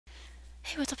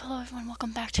Hey, what's up, hello everyone,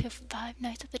 welcome back to 5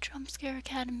 Nights at the Jumpscare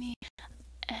Academy,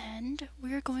 and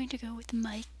we're going to go with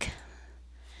Mike,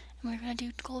 and we're going to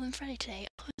do Golden Freddy today.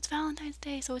 It's Valentine's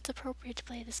Day, so it's appropriate to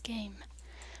play this game.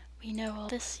 We know all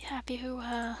this happy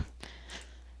hoo-ha.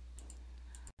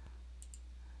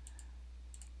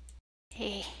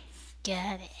 Hey,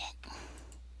 got it.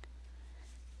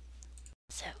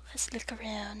 So, let's look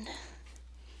around.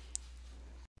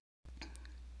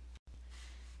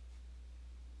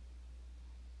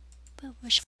 We'll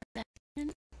wish for that.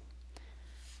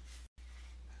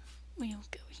 We'll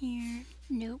go here.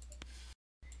 Nope.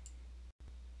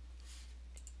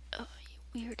 Oh,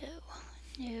 you weirdo.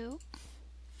 Nope.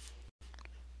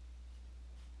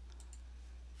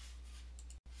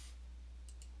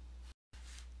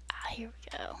 Here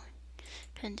we go.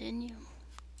 Continue.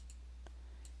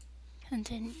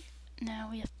 Continue. Now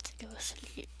we have to go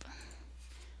sleep.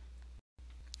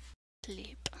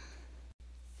 Sleep.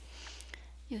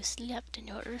 You slept in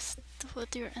your rest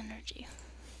with your energy.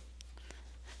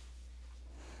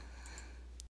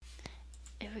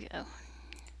 Here we go.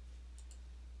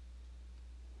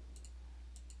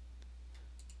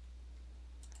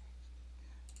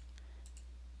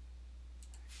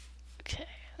 Okay,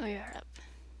 we are up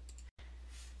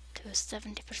to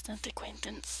 70%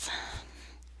 acquaintance.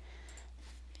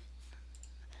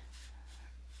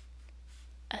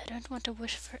 I don't want to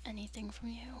wish for anything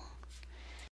from you.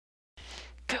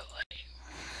 Go away.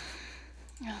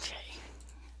 Okay.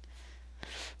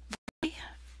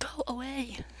 Go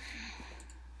away.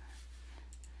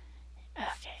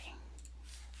 Okay.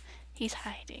 He's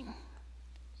hiding.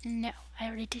 No, I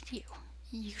already did you.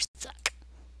 You suck.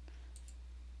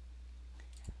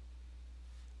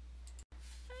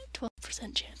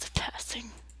 12% chance of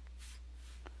passing.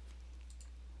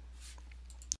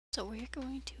 So we're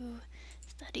going to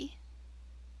study.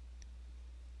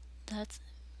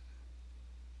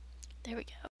 There we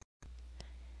go.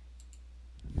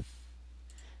 Look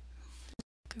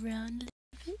around a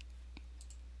little bit.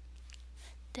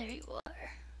 There you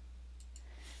are.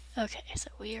 Okay,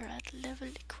 so we are at level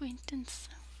acquaintance.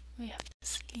 We have to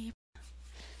sleep.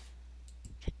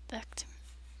 Get back to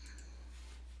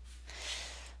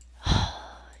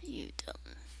you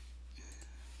dumb.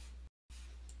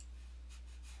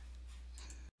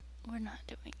 We're not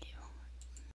doing you.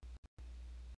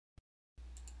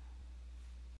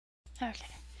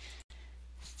 Okay.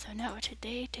 So now we're to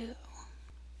day 2.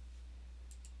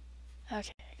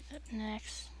 Okay,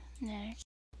 next.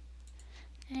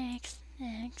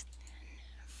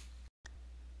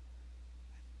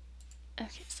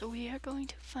 Okay, so we are going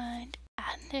to find,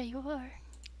 there you are.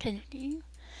 Continue.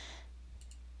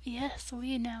 Yes,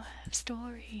 we now have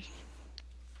story.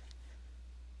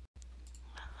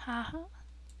 Haha.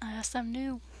 I have some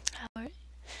new.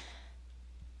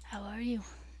 How are you?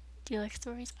 Do you like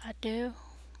stories? I do.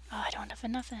 Oh, I don't have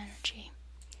enough energy.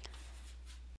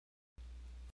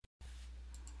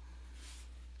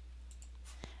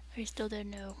 Are you still there?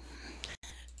 No.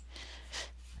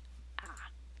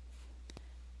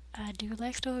 I do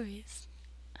like stories.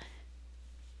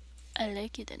 I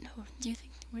like you then. Do you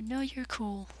think? Well, no, you're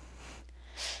cool.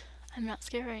 I'm not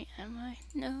scary, am I?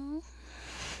 No.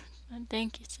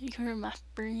 Thank you, so you're my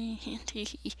friend.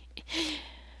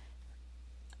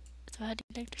 So how do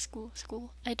you like the school?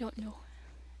 I don't know.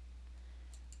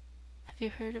 Have you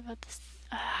heard about this?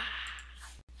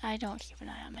 I don't keep an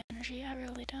eye on my energy, I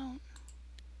really don't.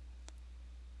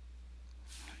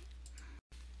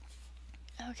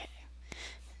 Okay.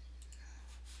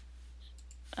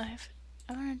 I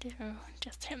want to do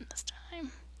just him this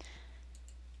time.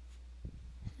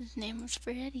 His name was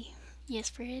Freddy. Yes,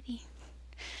 Freddy.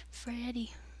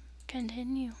 Freddy.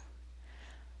 Continue.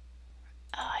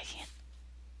 Oh, I can't.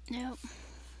 Nope.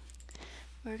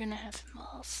 We're gonna have him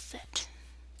all set.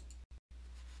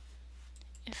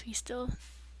 If he's still...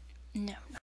 No,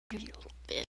 not give you a little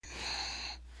bit.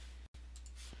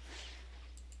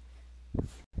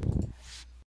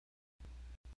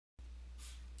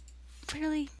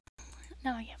 Really?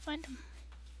 No, I can't find him.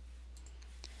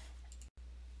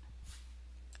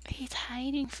 He's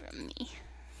hiding from me.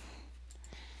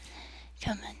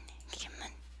 Come on.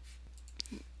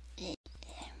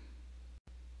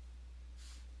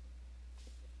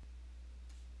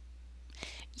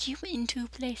 You in 2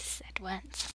 places at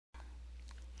once.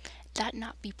 That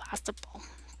not be possible.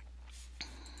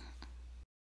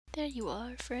 There you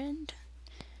are, friend.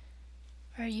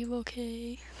 Are you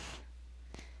okay?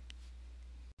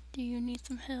 Do you need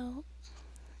some help?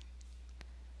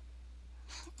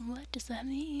 What does that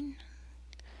mean?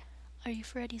 Are you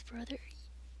Freddy's brother?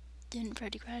 Didn't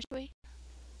Freddy graduate?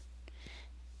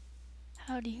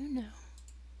 How do you know?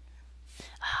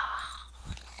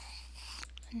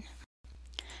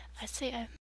 I say I'm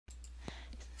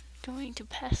going to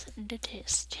pass the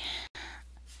test.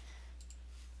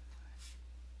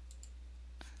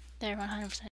 They're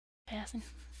 100% passing.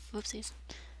 Whoopsies.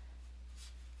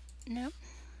 Nope.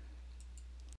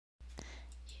 It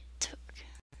took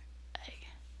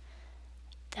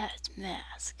that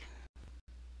mask.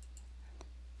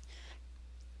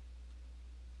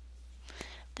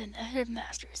 Then the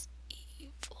headmaster is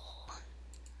evil.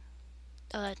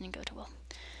 Oh, that didn't go too well.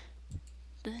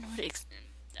 Then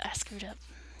I screwed up.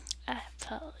 I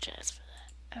apologize for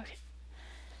that. Okay.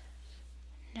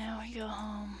 Now we go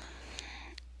home.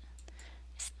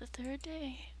 It's the third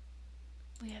day.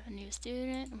 We have a new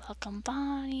student. Welcome,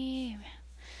 Bonnie.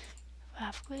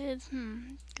 Half quiz.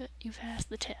 Good. You passed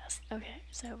the test. Okay,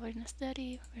 so we're gonna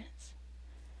study.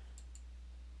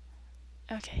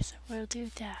 Okay, so we'll do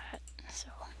that. So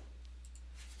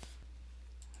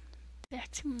back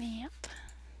to map.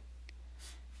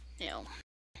 No.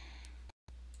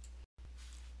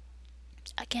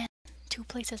 Again, 2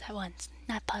 places at once.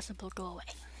 Not possible. Go away.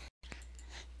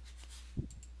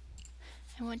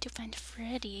 I want to find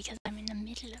Freddy because I'm in the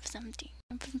middle of something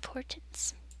of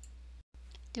importance.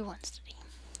 Do one study.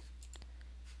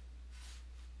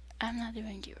 I'm not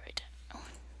doing you right now.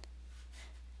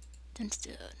 Then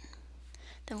still.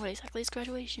 Then what exactly is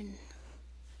graduation?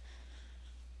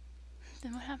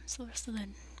 Then what happens to the rest of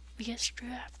them? We get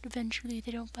strapped. Eventually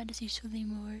they don't find us useful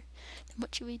anymore. Then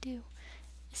what should we do?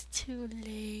 It's too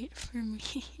late for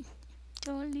me.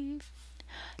 Don't leave.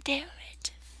 Damn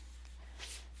it.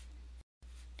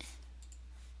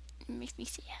 It makes me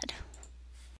sad.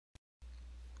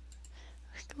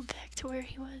 Go back to where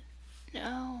he was.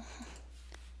 No.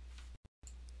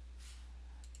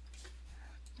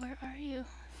 Where are you?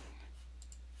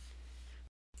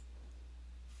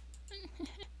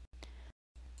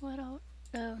 What? Oh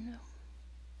no.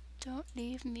 Don't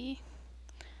leave me.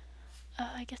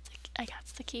 I guess I got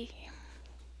the key.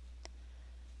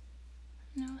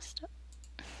 No, stop.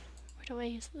 Where do I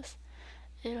use this?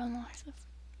 It unlocks the.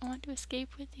 I want to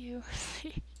escape with you.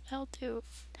 I'll do.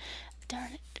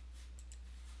 Darn it.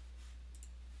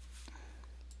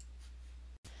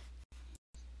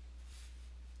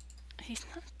 He's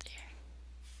not there.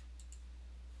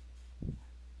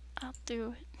 I'll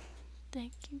do it.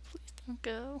 Thank you. Please don't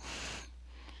go.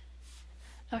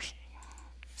 Okay.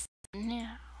 So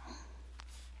now.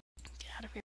 Get out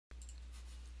of here.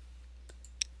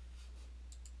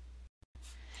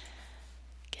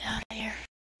 Get out of here.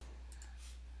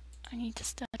 I need to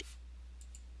study.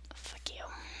 Fuck you.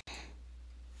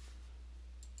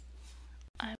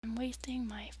 I'm wasting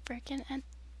my frickin' and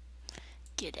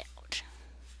get out.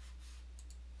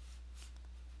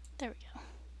 There we go.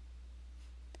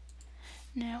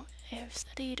 Now I have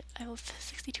studied. I have a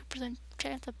 62%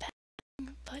 chance of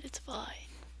passing, but it's fine.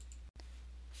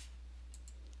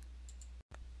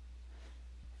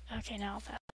 Okay, now I'll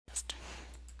pass the test.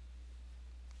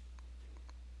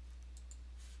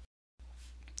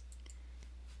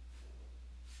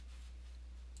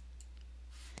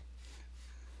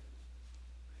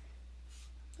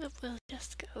 We'll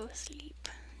just go sleep.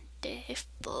 Day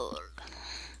 4.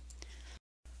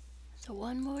 So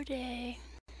one more day.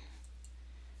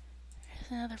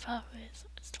 There's another pop quiz.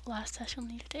 It's the last session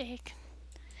we need to take.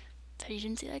 So you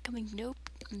didn't see that coming? Nope.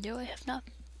 No, I have not.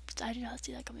 I did not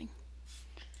see that coming.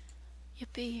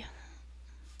 Yippee.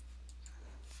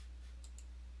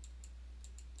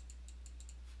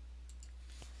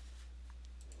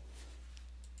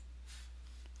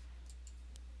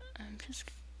 I'm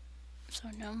just. So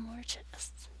no more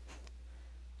chests.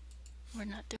 We're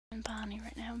not doing Bonnie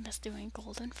right now. I'm just doing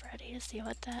Golden Freddy to see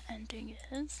what that ending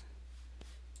is.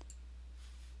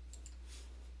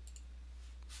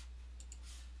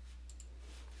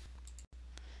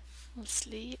 We'll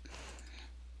sleep.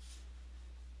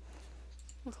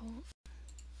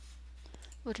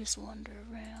 We'll just wander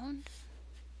around.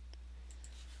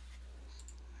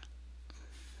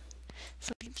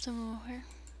 Sleep some more.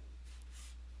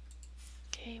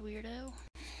 Okay, weirdo.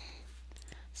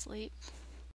 Sleep.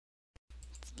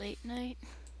 It's late night.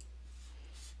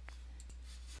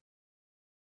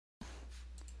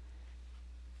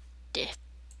 Day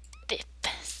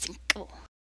 5.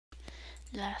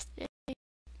 Last day.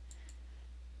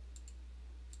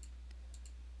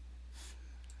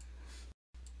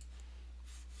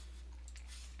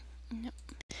 Nope.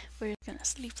 We're gonna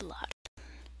sleep a lot.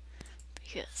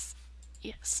 Because,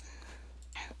 yes.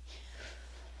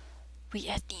 We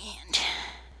at the end.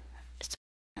 So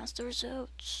announce the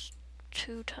results.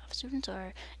 2 top students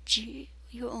are G.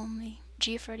 You only.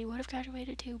 G. Freddy would have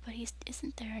graduated too, but he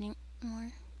isn't there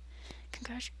anymore.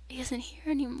 He isn't here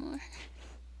anymore.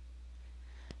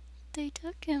 They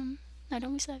took him. Now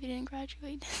don't be sad if he didn't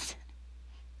graduate.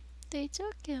 They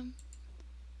took him.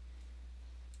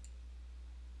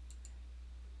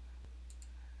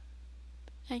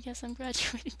 I guess I'm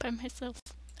graduating by myself.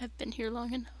 I've been here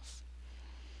long enough.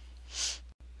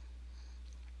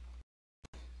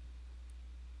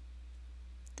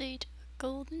 They took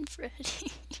Golden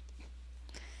Freddy.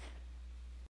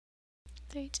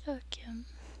 They took him.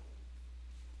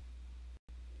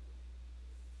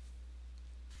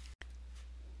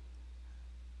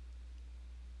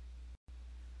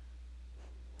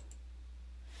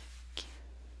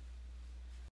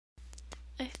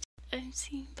 I'm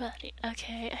seeing Buddy.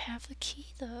 Okay, I have the key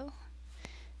though.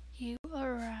 You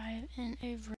arrive in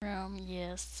a room,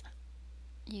 yes.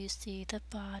 You see the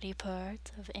body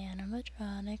parts of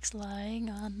animatronics lying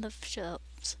on the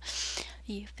shelves.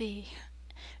 Yippee.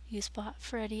 You spot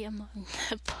Freddy among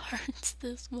the parts.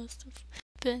 This must have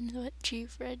been what G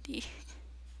Freddy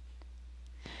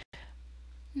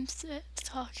said,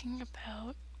 talking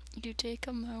about. You take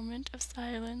a moment of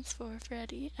silence for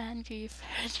Freddy and G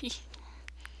Freddy.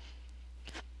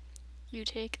 You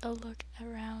take a look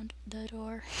around the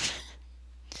door.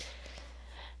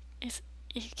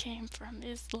 You came from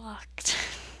is locked.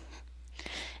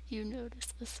 You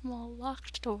notice a small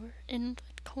locked door in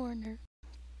the corner.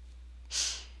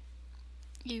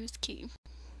 Use key.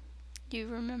 You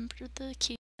remember the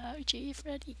key that G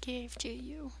Freddy gave to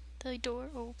you. The door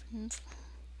opens.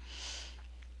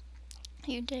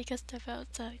 You take a step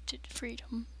outside to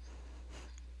freedom.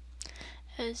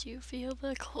 As you feel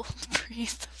the cold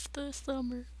breeze of the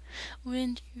summer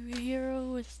wind, you hear a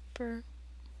whisper.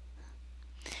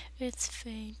 It's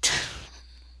faint,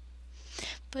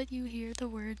 but you hear the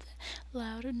words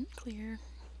loud and clear.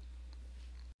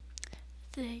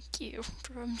 Thank you,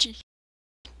 from G.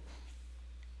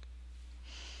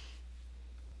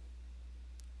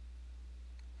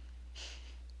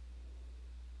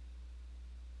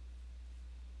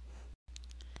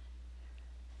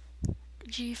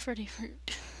 G Freddy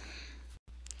Fruit.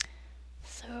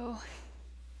 So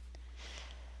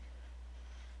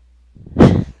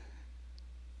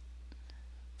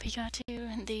we got to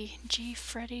the G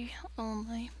Freddy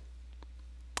only.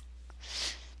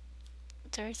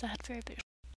 Very sad, very big.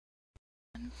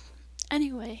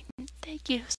 Anyway, thank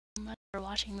you so much for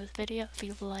watching this video. If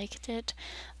you liked it,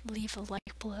 leave a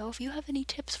like below. If you have any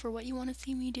tips for what you want to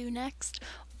see me do next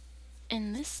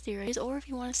in this series, or if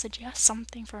you want to suggest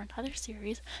something for another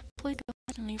series, please go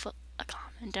ahead and leave a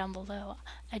comment down below.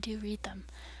 I do read them.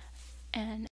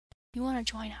 And if you want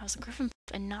to join House of Griffin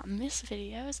and not miss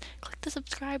videos, click the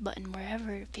subscribe button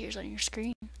wherever it appears on your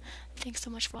screen. Thanks so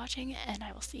much for watching, and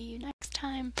I will see you next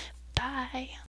time. Bye!